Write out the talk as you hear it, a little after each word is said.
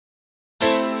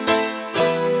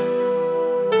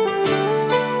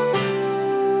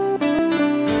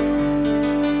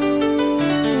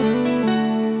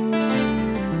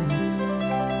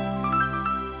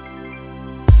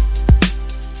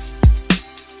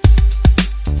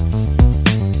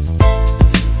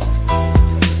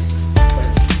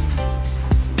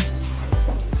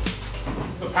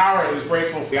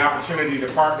The opportunity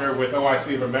to partner with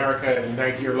OIC of America and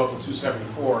Unite Here Local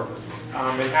 274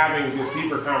 and having this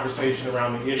deeper conversation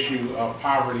around the issue of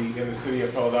poverty in the city of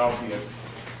Philadelphia.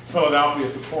 Philadelphia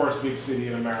is the poorest big city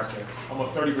in America.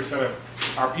 Almost 30%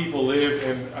 of our people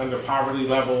live under poverty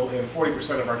level, and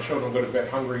 40% of our children go to bed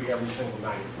hungry every single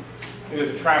night. It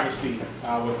is a travesty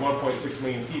with 1.6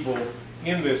 million people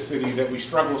in this city that we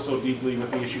struggle so deeply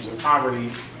with the issues of poverty,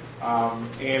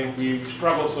 and we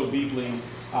struggle so deeply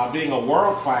being a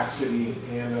world-class city,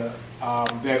 and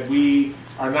that we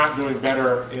are not doing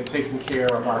better in taking care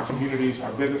of our communities.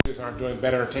 Our businesses aren't doing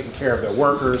better in taking care of their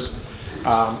workers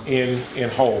in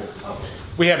whole.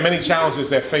 We have many challenges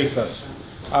that face us,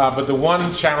 but the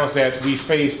one challenge that we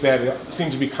face that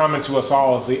seems to be common to us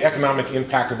all is the economic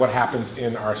impact of what happens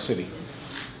in our city.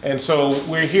 And so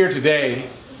we're here today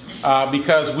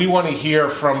because we want to hear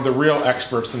from the real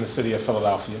experts in the city of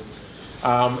Philadelphia.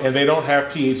 And they don't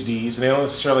have PhDs, and they don't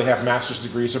necessarily have master's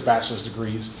degrees or bachelor's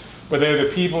degrees, but they're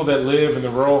the people that live in the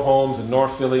rural homes in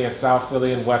North Philly and South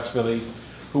Philly and West Philly,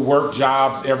 who work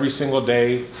jobs every single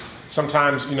day,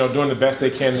 sometimes doing the best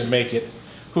they can to make it,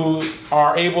 who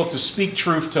are able to speak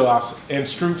truth to us and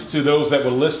truth to those that will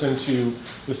listen to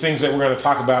the things that we're going to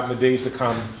talk about in the days to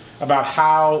come, about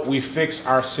how we fix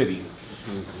our city.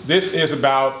 This is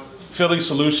about Philly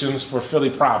solutions for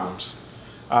Philly problems.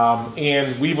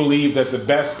 And we believe that the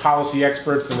best policy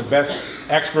experts and the best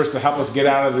experts to help us get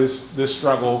out of this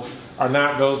struggle are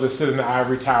not those that sit in the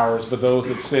ivory towers, but those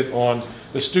that sit on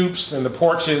the stoops and the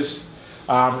porches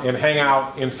and hang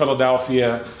out in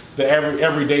Philadelphia, the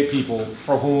everyday people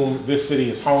for whom this city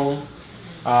is home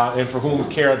and for whom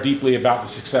we care deeply about the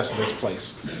success of this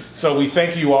place. So we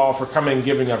thank you all for coming and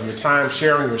giving of your time,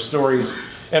 sharing your stories,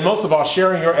 and most of all,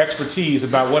 sharing your expertise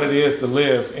about what it is to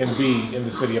live and be in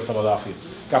the city of Philadelphia.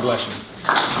 God bless you.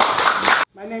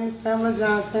 My name is Pamela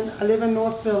Johnson. I live in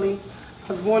North Philly. I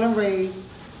was born and raised.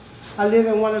 I live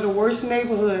in one of the worst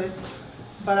neighborhoods,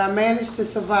 but I managed to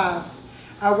survive.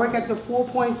 I work at the 4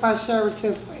 Points by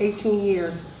Sheraton for 18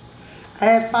 years. I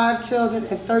have 5 children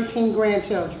and 13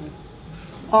 grandchildren.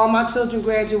 All my children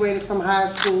graduated from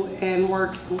high school and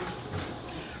working.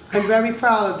 I'm very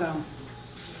proud of them.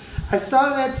 I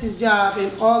started at this job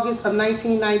in August of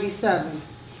 1997.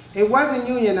 It wasn't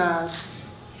unionized.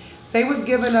 They was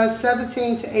giving us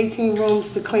 17 to 18 rooms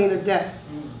to clean a deck.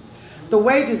 The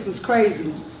wages was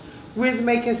crazy. We was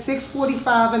making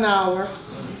 $6.45 an hour,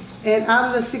 and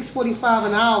out of the $6.45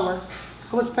 an hour,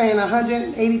 I was paying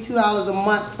 $182 a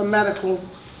month for medical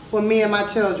for me and my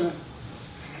children.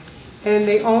 And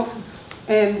they were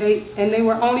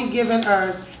only giving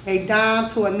us a dime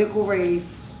to a nickel raise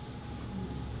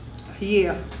a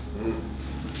year.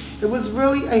 It was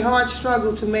really a hard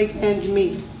struggle to make ends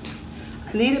meet.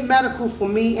 I needed medical for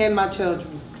me and my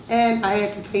children, and I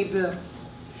had to pay bills.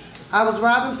 I was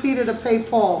robbing Peter to pay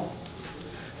Paul.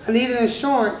 I needed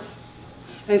insurance,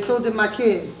 and so did my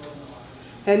kids.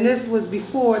 And this was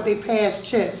before they passed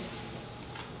CHIP.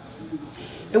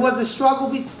 It was a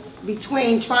struggle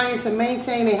between trying to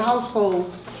maintain a household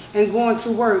and going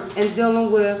to work and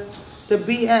dealing with the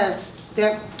BS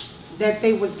that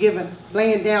they was given,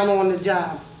 laying down on the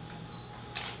job.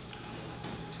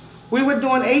 We were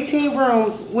doing 18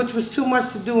 rooms, which was too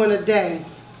much to do in a day.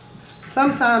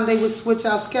 Sometimes they would switch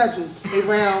our schedules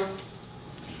around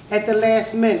at the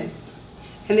last minute,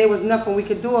 and there was nothing we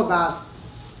could do about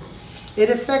it. It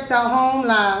affected our home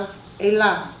lives a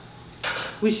lot.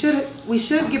 We should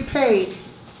get paid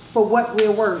for what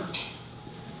we're worth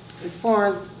as far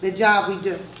as the job we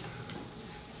do.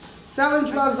 Selling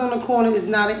drugs on the corner is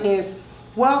not an answer.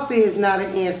 Welfare is not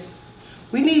an answer.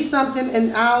 We need something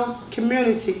in our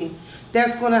community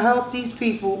that's going to help these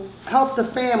people, help the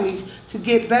families to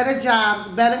get better jobs,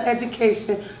 better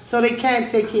education, so they can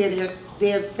take care of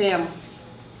their families.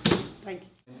 Thank you.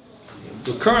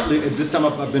 So currently, at this time,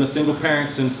 I've been a single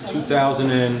parent since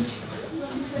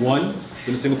 2001.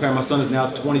 Been a single parent. My son is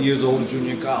now 20 years old and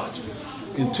junior in college.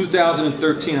 In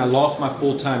 2013, I lost my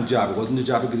full-time job. It wasn't the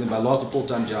job I was getting, but I lost a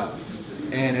full-time job.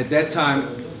 And at that time,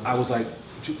 I was like,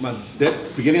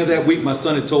 beginning of that week, my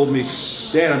son had told me,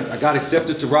 Dad, I got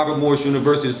accepted to Robert Morris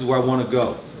University. This is where I want to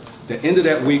go. The end of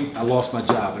that week, I lost my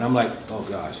job. And I'm like, oh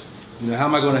gosh, how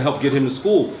am I going to help get him to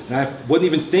school? And I wasn't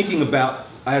even thinking about,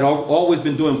 I had always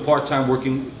been doing part-time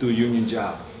working through a union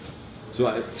job.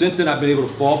 So since then, I've been able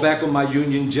to fall back on my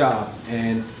union job,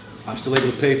 and I'm still able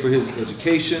to pay for his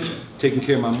education, taking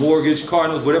care of my mortgage, car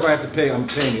notes, whatever I have to pay, I'm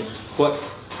paying it. But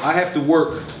I have to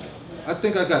work. I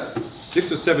think I got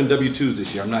 6 or 7 W-2s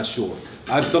this year, I'm not sure.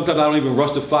 Sometimes I don't even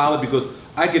rush to file it because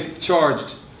I get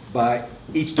charged by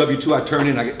each W-2 I turn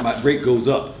in, my rate goes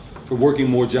up for working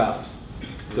more jobs.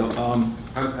 So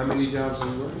How many jobs are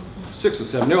you working? 6 or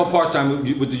 7. They're all part-time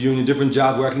with the union, different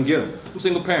jobs where I can get them. I'm a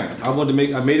single parent.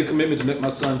 I made a commitment to make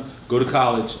my son go to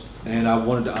college, and I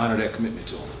wanted to honor that commitment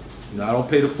to him. You know, I don't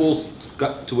pay the full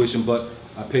tuition, but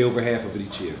I pay over half of it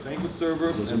each year. Banquet server,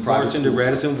 and bartender at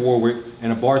Radisson Warwick,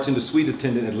 and a bartender suite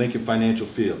attendant at Lincoln Financial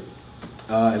Field.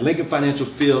 At Lincoln Financial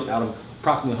Field, out of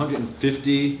approximately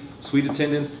 150 suite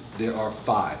attendants, there are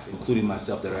 5, including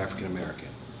myself, that are African American.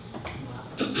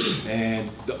 And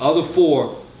the other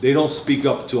 4, they don't speak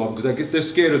up to them because they're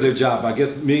scared of their job. I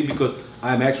guess maybe because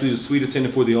I'm actually the suite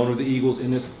attendant for the owner of the Eagles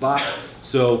in this spot.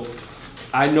 So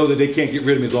I know that they can't get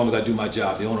rid of me as long as I do my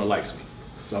job. The owner likes me.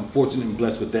 So I'm fortunate and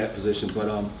blessed with that position.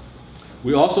 But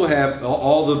we also have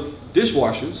all the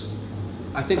dishwashers.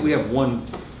 I think we have one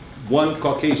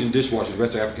Caucasian dishwasher, the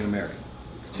rest are African American.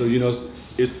 So, you know,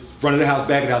 it's front of the house,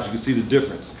 back of the house, you can see the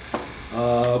difference.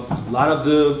 A lot of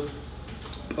the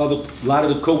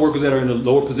co-workers that are in the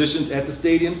lower positions at the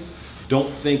stadium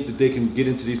don't think that they can get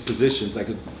into these positions like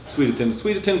a suite attendant.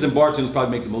 Suite attendants and bartenders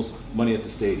probably make the most money at the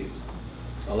stadiums.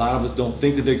 A lot of us don't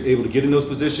think that they're able to get in those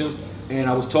positions. And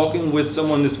I was talking with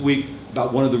someone this week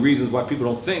about one of the reasons why people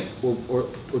don't think or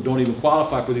don't even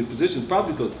qualify for these positions,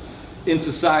 probably because in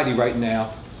society right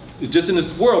now, just in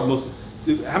this world,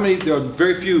 there are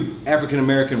very few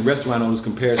African-American restaurant owners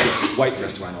compared to white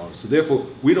restaurant owners. So therefore,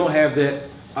 we don't have that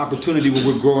opportunity when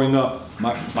we're growing up.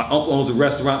 My uncle owns a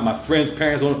restaurant, my friends'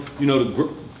 parents own, you know,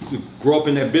 to grow up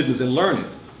in that business and learn it.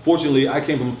 Fortunately, I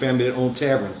came from a family that owned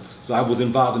taverns, so I was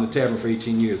involved in the tavern for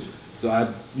 18 years. So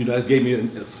that gave me a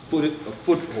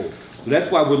foothold. So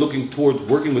that's why we're looking towards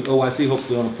working with OIC,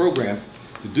 hopefully on a program,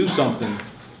 to do something,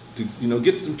 to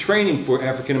get some training for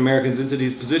African Americans into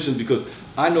these positions, because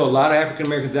I know a lot of African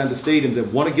Americans down at the stadium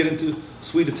that want to get into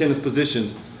suite attendance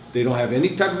positions. They don't have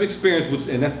any type of experience,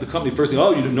 and that's the company first thing,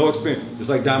 oh, you have no experience. Just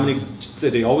like Dominique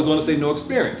said, they always want to say no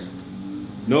experience.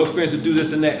 No experience to do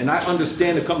this and that. And I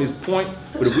understand the company's point,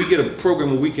 but if we get a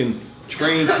program where we can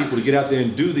train people to get out there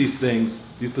and do these things,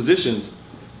 these positions,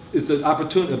 it's an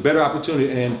opportunity, a better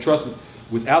opportunity. And trust me,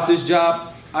 without this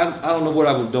job, I don't know what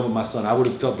I would have done with my son. I would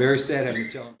have felt very sad having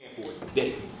to tell him.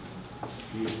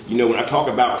 You know, when I talk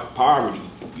about poverty,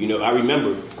 you know, I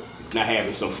remember not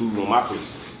having some food on my plate.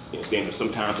 You understand?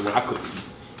 Sometimes when I couldn't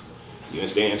eat. You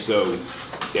understand? So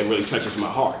that really touches my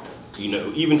heart. You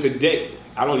know, even today,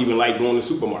 I don't even like going to the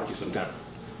supermarket sometimes,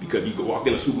 because you can walk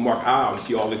in a supermarket aisle and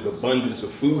see all this abundance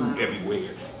of food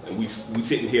everywhere. And we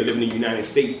sitting here living in the United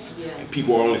States, and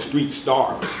people are on the street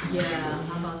starving. Yeah,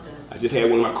 how about that? I just had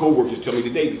one of my coworkers tell me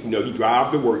today, you know, he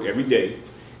drives to work every day,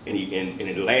 and in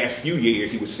the last few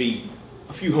years he would see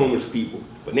a few homeless people,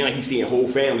 but now he's seeing whole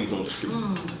families on the street.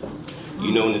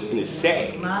 You know, and it's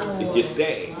sad. It's just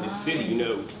sad. This city, you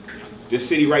know, this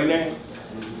city right now,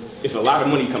 it's a lot of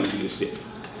money coming to this city.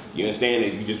 You understand?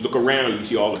 If you just look around, you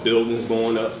see all the buildings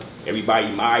going up,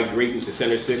 everybody migrating to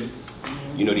Center City.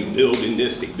 You know, they building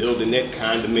this, they building that,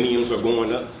 condominiums are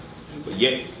going up, but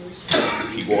yet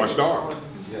people are starving.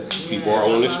 People are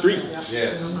on the streets.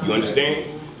 You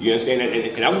understand? You understand?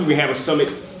 And I would even have a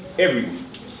summit every week.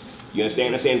 You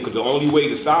understand what I'm saying? Because the only way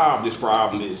to solve this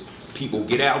problem is people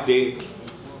get out there,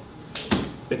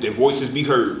 let their voices be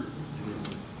heard,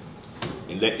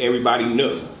 and let everybody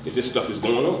know that this stuff is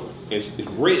going on. It's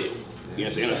real. You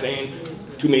understand what I'm saying?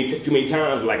 Too many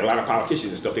times, like a lot of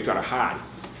politicians and stuff, they try to hide it.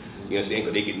 You understand?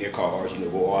 Because they get in their cars, you know,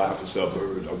 go out to the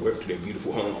suburbs or work to their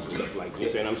beautiful homes and stuff like that. You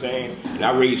understand what I'm saying? And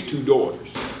I raised 2 daughters.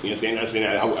 You understand what I'm saying?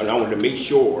 And I wanted to make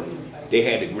sure they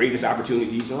had the greatest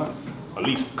opportunities in life, at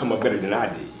least come up better than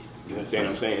I did. You understand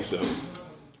what I'm saying? So.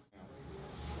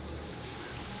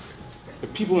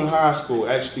 If people in high school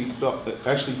actually thought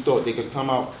they could come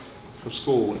out from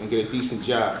school and get a decent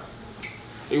job,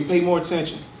 they would pay more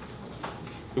attention.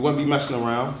 They wouldn't be messing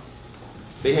around.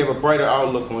 They have a brighter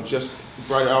outlook on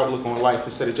life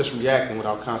instead of just reacting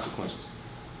without consequences.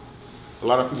 A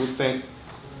lot of people think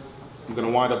I'm gonna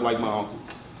wind up like my uncle,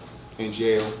 in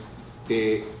jail,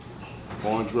 dead,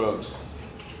 or on drugs,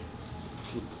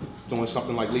 doing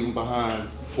something like leaving behind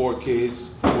 4 kids,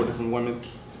 4 different women,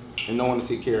 and no one to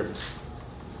take care of them.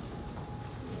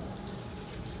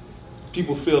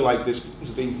 People feel like people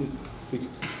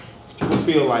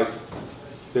feel like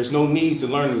there's no need to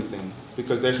learn anything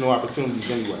because there's no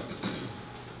opportunities anyway.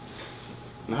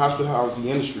 In the hospitality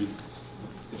industry,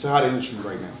 it's a hot industry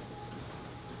right now.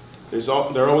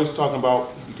 They're always talking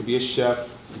about you could be a chef,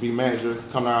 you could be a manager,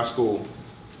 come to our school.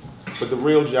 But the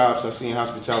real jobs I see in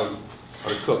hospitality are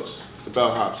the cooks, the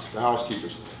bellhops, the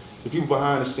housekeepers, the people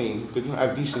behind the scenes who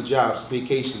have decent jobs,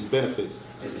 vacations, benefits.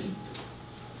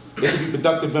 They can be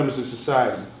productive members of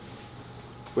society.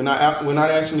 We're not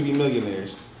asking to be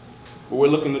millionaires. But we're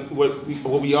looking at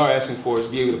what we are asking for is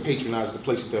be able to patronize the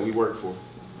places that we work for.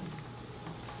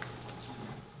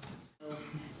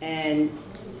 And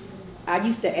I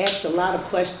used to ask a lot of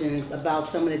questions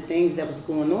about some of the things that was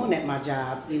going on at my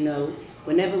job. You know,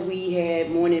 whenever we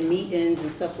had morning meetings and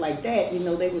stuff like that, you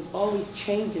know, they was always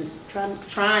changing,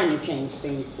 trying to change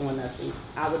things on us. And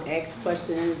I would ask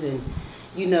questions, and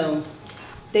you know,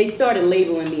 they started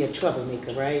labeling me a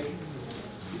troublemaker, right?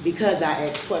 Because I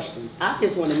asked questions. I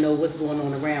just want to know what's going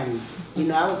on around me. You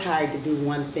know, I was hired to do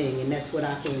one thing, and that's what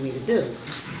I came here to do.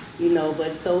 You know,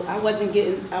 but so I was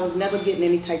never getting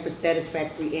any type of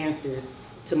satisfactory answers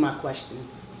to my questions.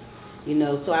 You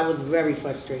know, so I was very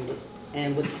frustrated.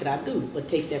 And what could I do but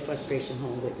take that frustration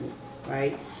home with me,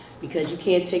 right? Because you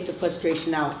can't take the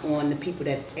frustration out on the people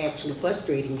that's actually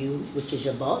frustrating you, which is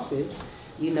your bosses,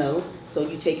 you know, so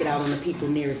you take it out on the people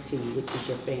nearest to you, which is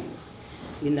your family,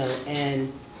 you know.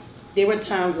 And there were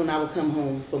times when I would come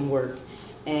home from work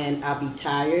and I'd be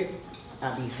tired,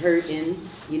 I'd be hurting,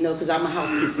 you know, because I'm a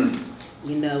housekeeper,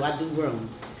 you know, I do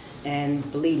rooms. And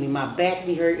believe me, my back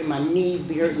be hurting, my knees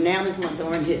be hurting, now it's my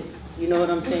darn hips. You know what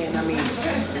I'm saying? I mean,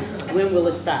 when will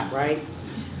it stop, right?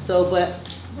 So, but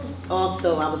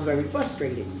also I was very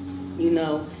frustrated, you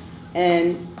know.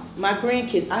 And my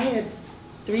grandkids, I have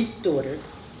 3 daughters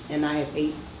and I have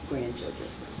 8 grandchildren.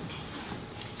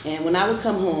 And when I would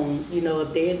come home, you know,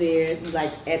 if they're there,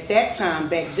 like at that time,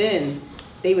 back then,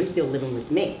 they were still living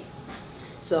with me.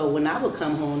 So when I would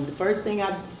come home, the first thing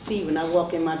I'd see when I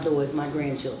walk in my door is my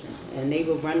grandchildren. And they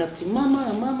would run up to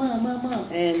Mama, Mama, Mama,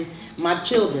 and my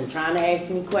children trying to ask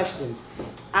me questions.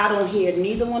 I don't hear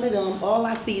neither one of them. All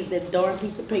I see is that darn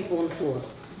piece of paper on the floor.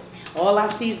 All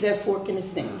I see is that fork in the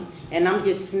sink. And I'm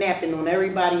just snapping on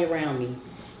everybody around me.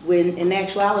 When in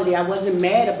actuality, I wasn't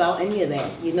mad about any of that.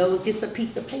 You know, it was just a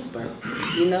piece of paper.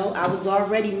 You know, I was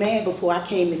already mad before I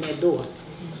came in that door.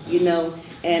 You know,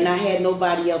 and I had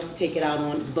nobody else to take it out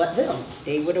on but them.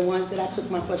 They were the ones that I took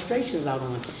my frustrations out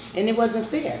on. And it wasn't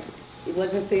fair. It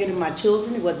wasn't fair to my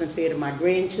children. It wasn't fair to my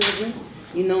grandchildren.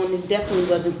 You know, and it definitely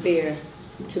wasn't fair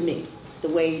to me, the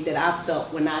way that I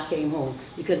felt when I came home,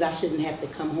 because I shouldn't have to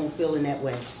come home feeling that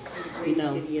way. You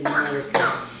know, in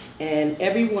America. And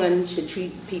everyone should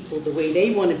treat people the way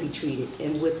they want to be treated.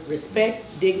 And with respect,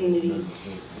 dignity,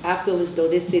 I feel as though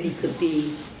this city could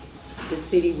be the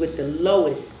city with the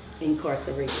lowest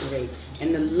incarceration rate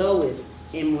and the lowest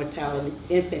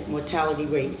infant mortality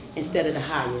rate instead of the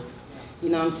highest. You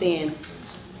know what I'm saying?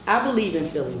 I believe in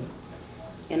Philly,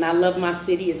 and I love my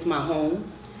city. It's my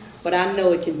home, but I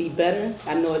know it can be better.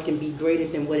 I know it can be greater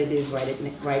than what it is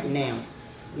right now.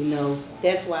 You know,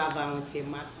 that's why I volunteer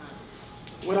my time.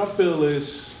 What I feel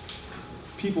is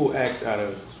people act out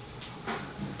of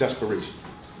desperation.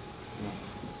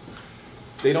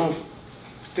 They don't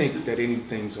think that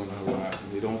anything's on the horizon.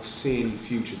 They don't see any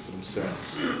future for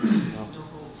themselves.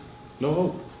 No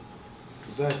hope.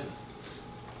 Exactly.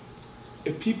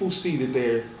 If people see that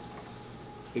there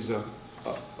is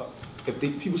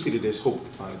people see that there's hope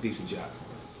to find a decent job,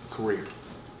 a career,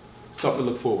 something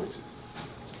to look forward to.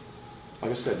 Like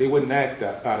I said, they wouldn't act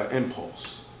out of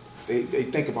impulse. They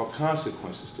think about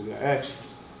consequences to their actions.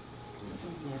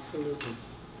 Absolutely.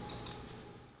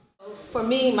 For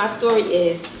me, my story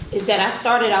is that I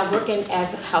started out working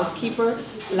as a housekeeper.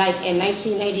 Like in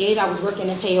 1988, I was working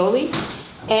in Paoli.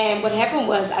 And what happened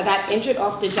was I got injured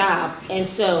off the job. And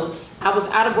so I was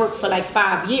out of work for like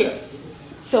 5 years.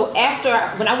 So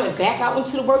when I went back out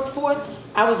into the workforce,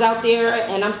 I was out there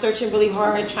and I'm searching really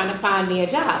hard trying to find me a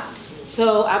job.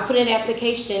 So I put an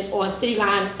application on City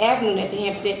Line Avenue at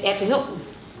the Hilton.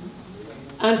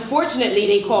 Unfortunately,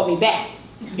 they called me back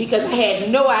because I had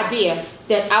no idea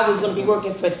that I was going to be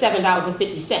working for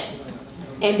 $7.50.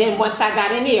 And then once I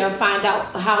got in there, I found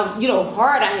out how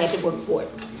hard I had to work for it.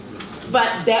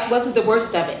 But that wasn't the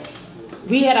worst of it.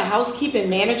 We had a housekeeping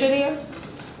manager there,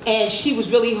 and she was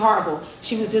really horrible.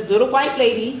 She was this little white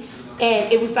lady,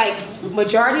 and it was like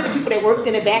majority of the people that worked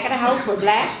in the back of the house were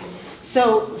black.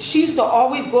 So she used to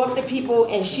always go up to people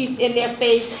and she's in their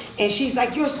face and she's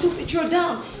like, "You're stupid, you're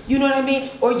dumb." You know what I mean?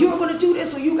 Or "You're gonna do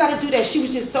this or you gotta do that." She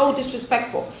was just so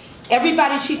disrespectful.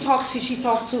 Everybody she talked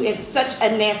to in such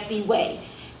a nasty way.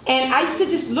 And I used to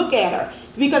just look at her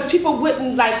because people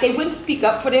they wouldn't speak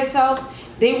up for themselves.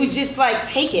 They would just like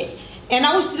take it. And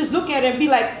I used to just look at her and be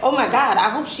like, "Oh my God,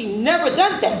 I hope she never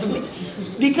does that to me."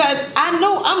 Because I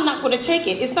know I'm not gonna take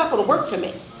it. It's not gonna work for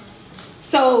me.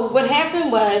 So what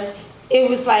happened was, it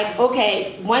was like,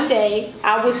 okay, one day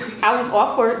I was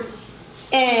off work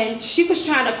and she was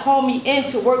trying to call me in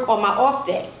to work on my off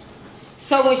day.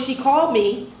 So when she called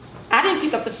me, I didn't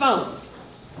pick up the phone.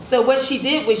 So what she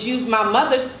did was use my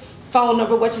mother's phone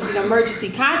number, which is an emergency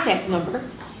contact number,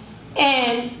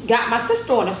 and got my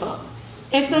sister on the phone.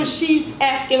 And so she's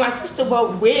asking my sister,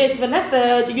 well, where is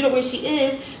Vanessa? Do you know where she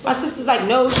is? My sister's like,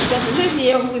 no, she doesn't live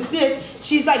here. Who is this?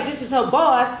 She's like, this is her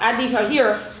boss. I need her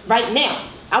here right now.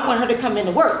 I want her to come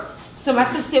into work. So my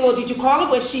sister said, well, did you call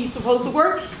her? Was she supposed to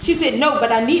work? She said, no,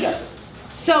 but I need her.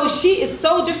 So she is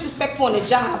so disrespectful on the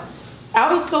job.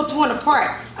 I was so torn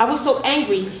apart. I was so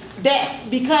angry that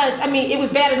because, I mean, it was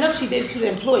bad enough she did it to the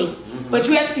employees, but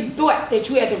you actually thought that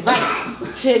you had the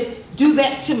right to do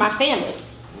that to my family.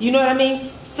 You know what I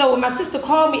mean? So when my sister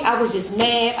called me, I was just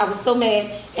mad. I was so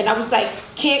mad. And I was like,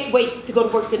 can't wait to go to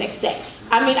work the next day.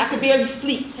 I mean, I could barely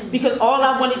sleep because all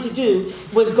I wanted to do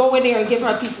was go in there and give her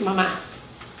a piece of my mind.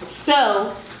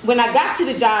 So when I got to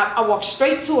the job, I walked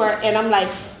straight to her and I'm like,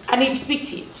 I need to speak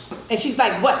to you. And she's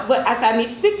like, what? I said, I need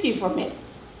to speak to you for a minute.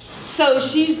 So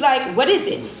she's like, what is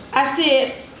it? I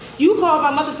said, you called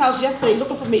my mother's house yesterday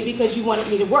looking for me because you wanted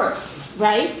me to work,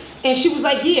 right? And she was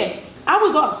like, yeah, I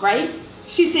was off, right?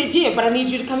 She said, yeah, but I need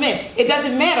you to come in. It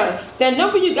doesn't matter. That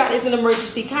number you got is an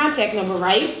emergency contact number,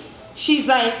 right? She's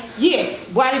like, yeah,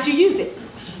 why did you use it?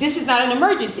 This is not an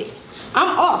emergency.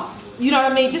 I'm off. You know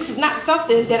what I mean? This is not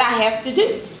something that I have to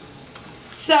do.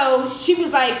 So she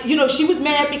was like, you know, she was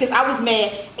mad because I was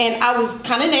mad and I was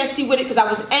kind of nasty with it because I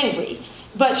was angry.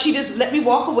 But she just let me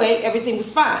walk away. Everything was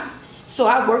fine. So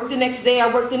I worked the next day.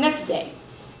 I worked the next day.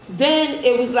 Then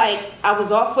it was like I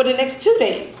was off for the next 2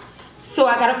 days. So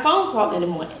I got a phone call in the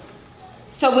morning.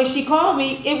 So when she called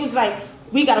me, it was like,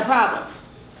 we got a problem.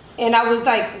 And I was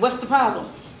like, what's the problem?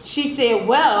 She said,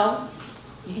 well,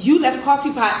 you left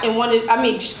coffee pot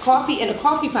and coffee in a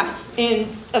coffee pot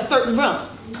in a certain room.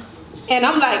 And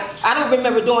I'm like, I don't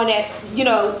remember doing that, you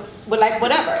know, but like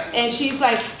whatever. And she's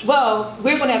like, well,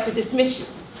 we're gonna have to dismiss you.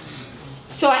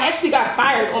 So I actually got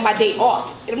fired on my day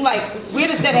off. And I'm like, where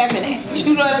does that happen at?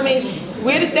 You know what I mean?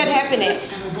 Where does that happen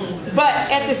at? But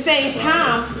at the same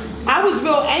time, I was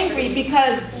real angry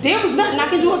because there was nothing I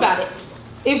can do about it.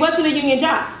 It wasn't a union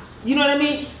job. You know what I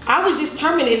mean? I was just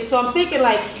terminated, so I'm thinking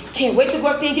like, can't wait to go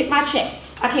up there and get my check.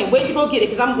 I can't wait to go get it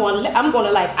because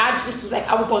I just was like,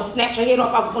 I was going to snatch her head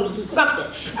off. I was going to do something.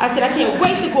 I said, I can't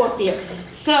wait to go up there.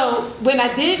 So when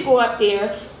I did go up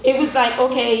there, it was like,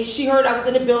 okay, she heard I was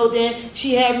in the building.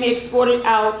 She had me escorted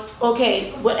out.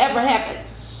 Okay, whatever happened.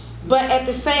 But at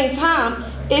the same time,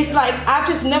 it's like I've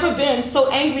just never been so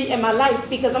angry in my life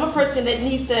because I'm a person that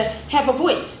needs to have a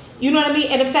voice. You know what I mean?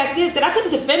 And the fact is that I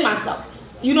couldn't defend myself.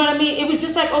 You know what I mean? It was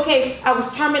just like, okay, I was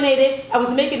terminated. I was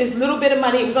making this little bit of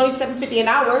money. It was only $7.50 an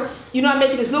hour. You know, I'm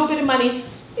making this little bit of money.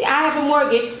 I have a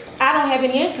mortgage. I don't have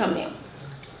any income now.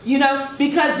 You know,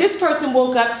 because this person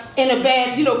woke up in a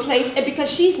bad, you know, place, and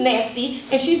because she's nasty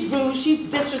and she's rude, she's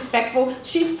disrespectful,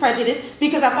 she's prejudiced,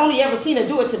 because I've only ever seen her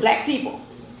do it to black people.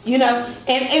 You know,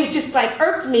 and it just like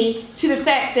irked me to the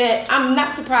fact that I'm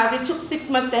not surprised it took 6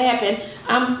 months to happen.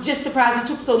 I'm just surprised it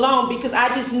took so long because I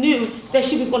just knew that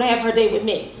she was going to have her day with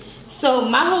me. So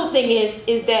my whole thing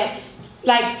is that,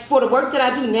 like, for the work that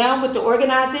I do now with the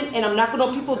organizing, and I'm knocking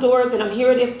on people's doors and I'm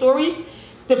hearing their stories,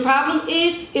 the problem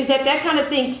is that kind of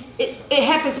thing, it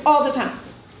happens all the time,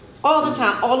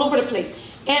 all over the place.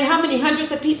 And how many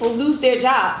hundreds of people lose their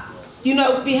job, you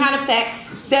know, behind the fact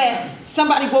that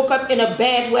somebody woke up in a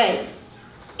bad way,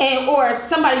 and or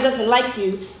somebody doesn't like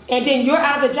you, and then you're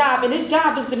out of a job, and this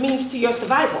job is the means to your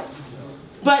survival.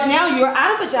 But now you're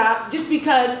out of a job just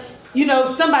because, you know,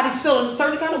 somebody's feeling a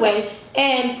certain kind of way,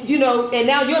 and, you know, and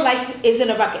now your life is in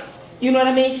a ruckus. You know what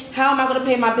I mean? How am I going to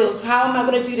pay my bills? How am I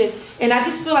going to do this? And I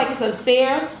just feel like it's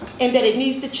unfair and that it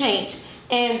needs to change.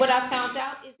 And what I found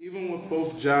out is, even with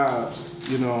both jobs,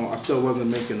 you know, I still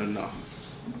wasn't making enough.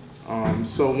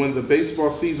 So when the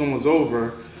baseball season was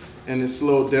over and it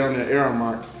slowed down at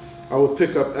Aramark, I would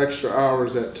pick up extra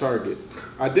hours at Target.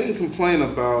 I didn't complain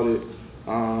about it,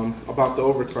 about the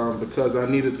overtime, because I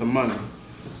needed the money,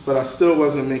 but I still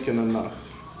wasn't making enough.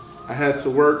 I had to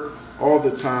work all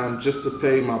the time just to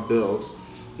pay my bills.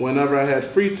 Whenever I had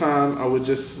free time, I would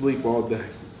just sleep all day.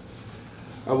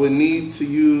 I would need to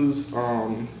use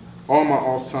all my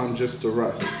off time just to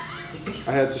rest.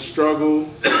 I had to struggle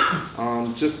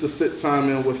just to fit time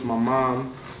in with my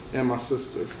mom and my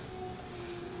sister.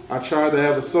 I tried to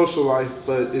have a social life,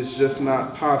 but it's just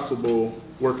not possible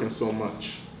working so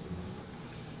much.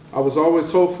 I was always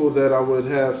hopeful that I would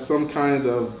have some kind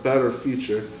of better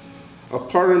future. A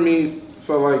part of me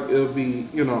felt like it would be,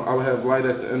 you know, I would have light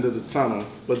at the end of the tunnel,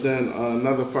 but then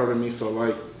another part of me felt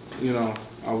like, you know,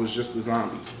 I was just a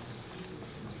zombie.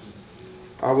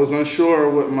 I was unsure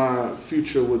what my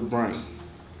future would bring.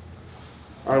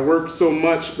 I worked so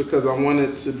much because I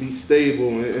wanted to be stable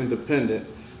and independent,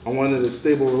 I wanted a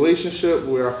stable relationship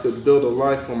where I could build a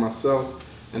life for myself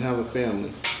and have a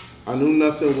family. I knew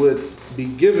nothing would be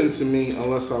given to me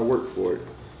unless I worked for it.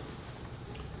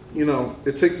 You know,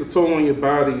 it takes a toll on your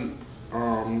body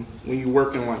when you're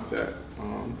working like that.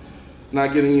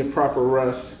 Not getting your proper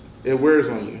rest, it wears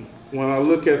on you. When I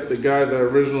look at the guy that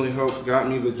originally got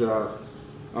me the job,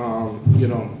 you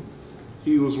know,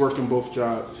 he was working both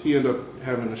jobs. He ended up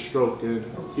having a stroke and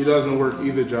he doesn't work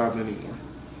either job anymore.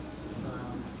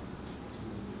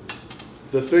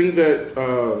 The thing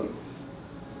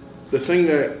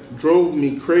that drove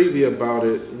me crazy about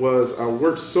it was I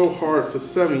worked so hard for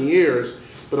 7 years,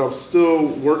 but I was still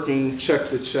working check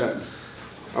to check.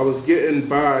 I was getting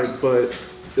by, but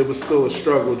it was still a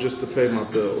struggle just to pay my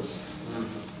bills.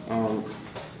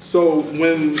 So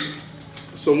when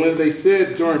they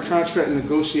said during contract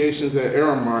negotiations at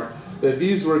Aramark that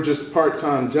these were just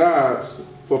part-time jobs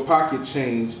for pocket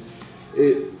change,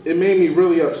 it made me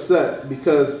really upset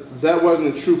because that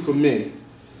wasn't true for me.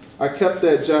 I kept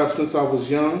that job since I was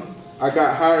young. I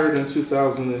got hired in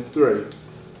 2003.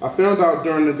 I found out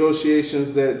during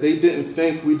negotiations that they didn't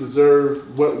think we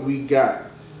deserved what we got.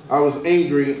 I was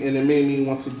angry and it made me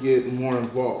want to get more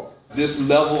involved. This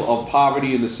level of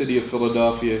poverty in the city of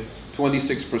Philadelphia,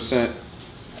 26%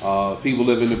 people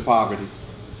living in poverty.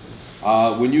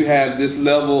 When you have this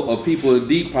level of people in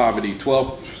deep poverty,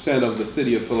 12% of the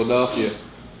city of Philadelphia,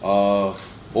 over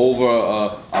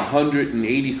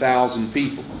 180,000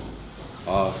 people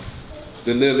that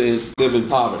live in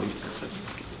poverty.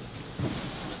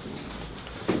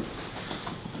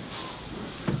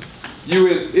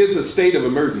 It's a state of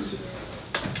emergency.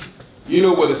 You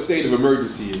know what a state of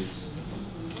emergency is.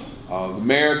 The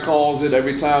mayor calls it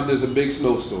every time there's a big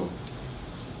snowstorm.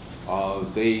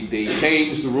 They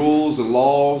change the rules and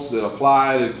laws that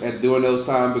apply during those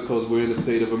times because we're in a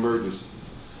state of emergency.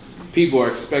 People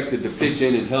are expected to pitch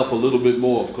in and help a little bit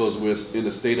more because we're in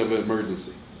a state of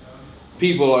emergency.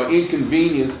 People are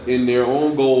inconvenienced in their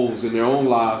own goals in their own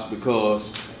lives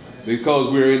because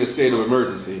we're in a state of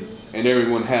emergency and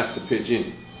everyone has to pitch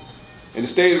in. In a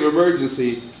state of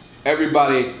emergency,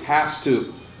 everybody has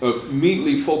to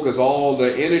immediately focus all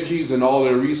their energies and all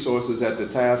their resources at the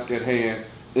task at hand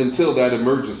until that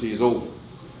emergency is over.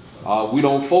 We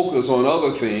don't focus on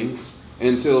other things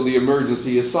until the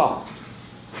emergency is solved.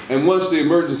 And once the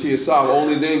emergency is solved,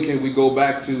 only then can we go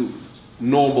back to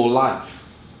normal life.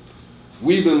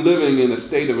 We've been living in a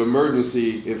state of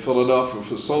emergency in Philadelphia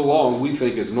for so long, we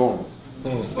think it's normal.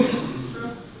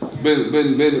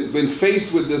 Been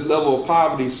faced with this level of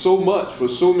poverty so much for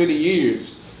so many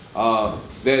years that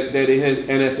it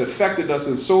has affected us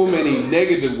in so many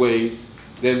negative ways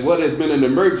that what has been an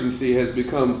emergency has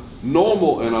become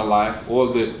normal in our life,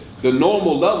 or the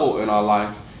normal level in our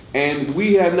life, and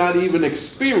we have not even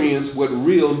experienced what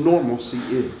real normalcy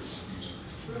is.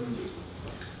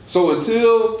 So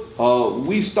until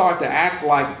we start to act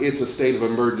like it's a state of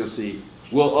emergency,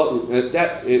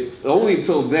 only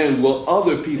until then will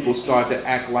other people start to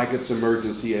act like it's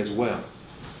emergency as well.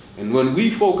 And when we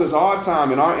focus our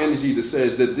time and our energy to say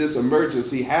that this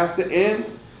emergency has to end,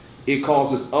 it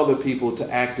causes other people to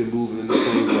act and move in the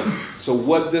same way. So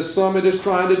what this summit is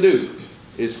trying to do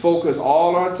is focus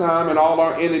all our time and all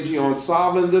our energy on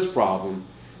solving this problem.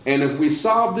 And if we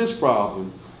solve this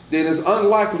problem, then it's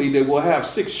unlikely that we'll have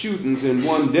 6 shootings in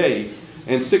one day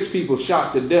and 6 people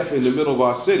shot to death in the middle of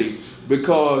our city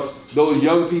because those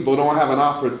young people don't have an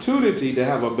opportunity to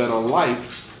have a better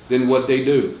life than what they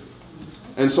do.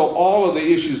 And so all of the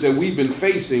issues that we've been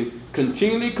facing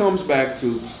continually comes back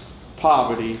to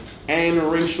poverty and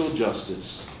racial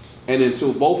justice. And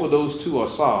until both of those two are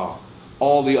solved,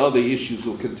 all the other issues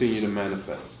will continue to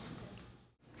manifest.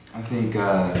 I think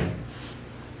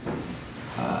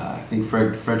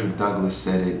Frederick Douglass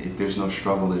said it, if there's no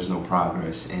struggle, there's no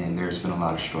progress, and there's been a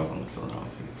lot of struggle in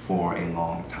Philadelphia for a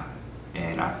long time.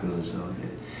 And I feel as though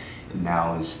that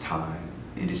now is time.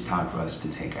 It is time for us to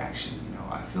take action. You know,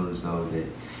 I feel as though that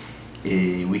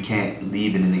we can't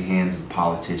leave it in the hands of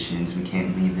politicians. We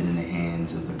can't leave it in the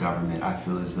hands of the government. I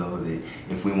feel as though that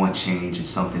if we want change, it's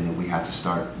something that we have to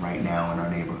start right now in our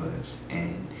neighborhoods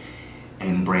and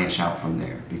branch out from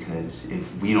there, because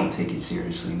if we don't take it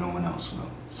seriously, no one else will.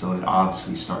 So it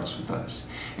obviously starts with us.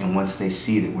 And once they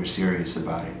see that we're serious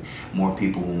about it, more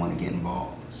people will want to get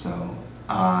involved. So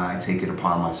I take it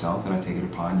upon myself and I take it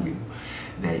upon you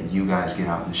that you guys get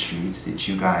out in the streets, that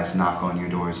you guys knock on your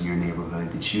doors in your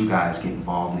neighborhood, that you guys get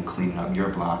involved in cleaning up your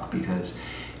block, because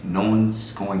no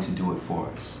one's going to do it for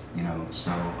us, you know.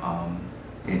 So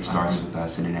it starts with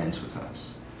us and it ends with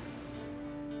us.